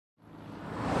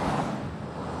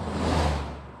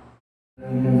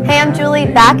I'm Julie,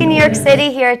 back in New York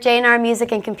City here at J&R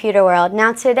Music and Computer World.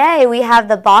 Now today we have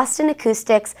the Boston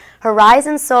Acoustics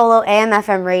Horizon Solo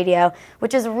AM/FM radio,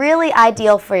 which is really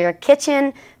ideal for your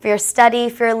kitchen, for your study,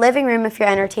 for your living room if you're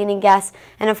entertaining guests,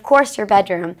 and of course your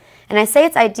bedroom. And I say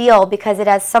it's ideal because it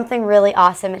has something really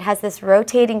awesome. It has this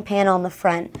rotating panel in the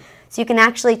front. So you can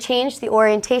actually change the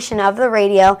orientation of the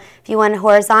radio. If you want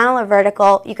horizontal or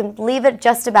vertical, you can leave it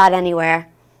just about anywhere.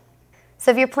 So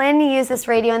if you're planning to use this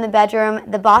radio in the bedroom,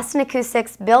 the Boston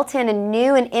Acoustics built in a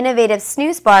new and innovative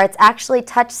snooze bar. It's actually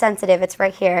touch sensitive. It's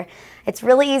right here. It's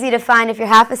really easy to find if you're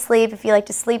half asleep, if you like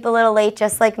to sleep a little late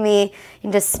just like me. You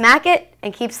can just smack it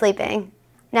and keep sleeping.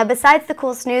 Now besides the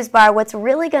cool snooze bar, what's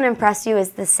really going to impress you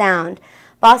is the sound.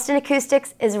 Boston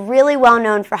Acoustics is really well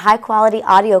known for high quality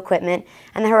audio equipment,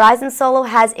 and the Horizon Solo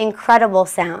has incredible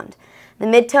sound. The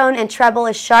midtone and treble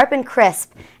is sharp and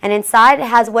crisp, and inside it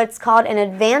has what's called an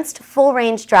advanced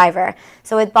full-range driver.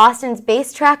 So with Boston's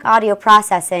BassTrac audio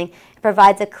processing, it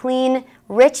provides a clean,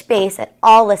 rich bass at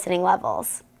all listening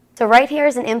levels. So right here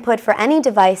is an input for any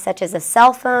device such as a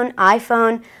cell phone,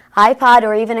 iPhone, iPod,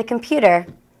 or even a computer.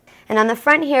 And on the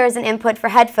front here is an input for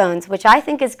headphones, which I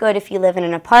think is good if you live in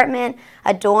an apartment,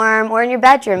 a dorm, or in your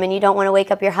bedroom and you don't want to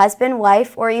wake up your husband,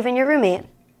 wife, or even your roommate.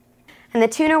 And the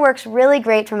tuner works really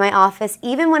great for my office.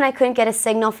 Even when I couldn't get a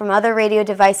signal from other radio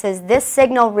devices, this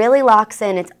signal really locks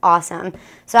in. It's awesome.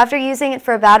 So after using it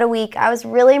for about a week, I was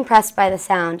really impressed by the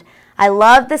sound. I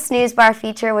love the snooze bar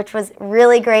feature, which was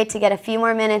really great to get a few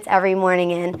more minutes every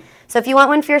morning in. So if you want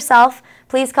one for yourself,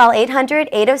 please call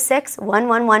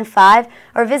 800-806-1115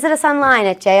 or visit us online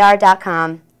at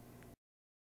jr.com.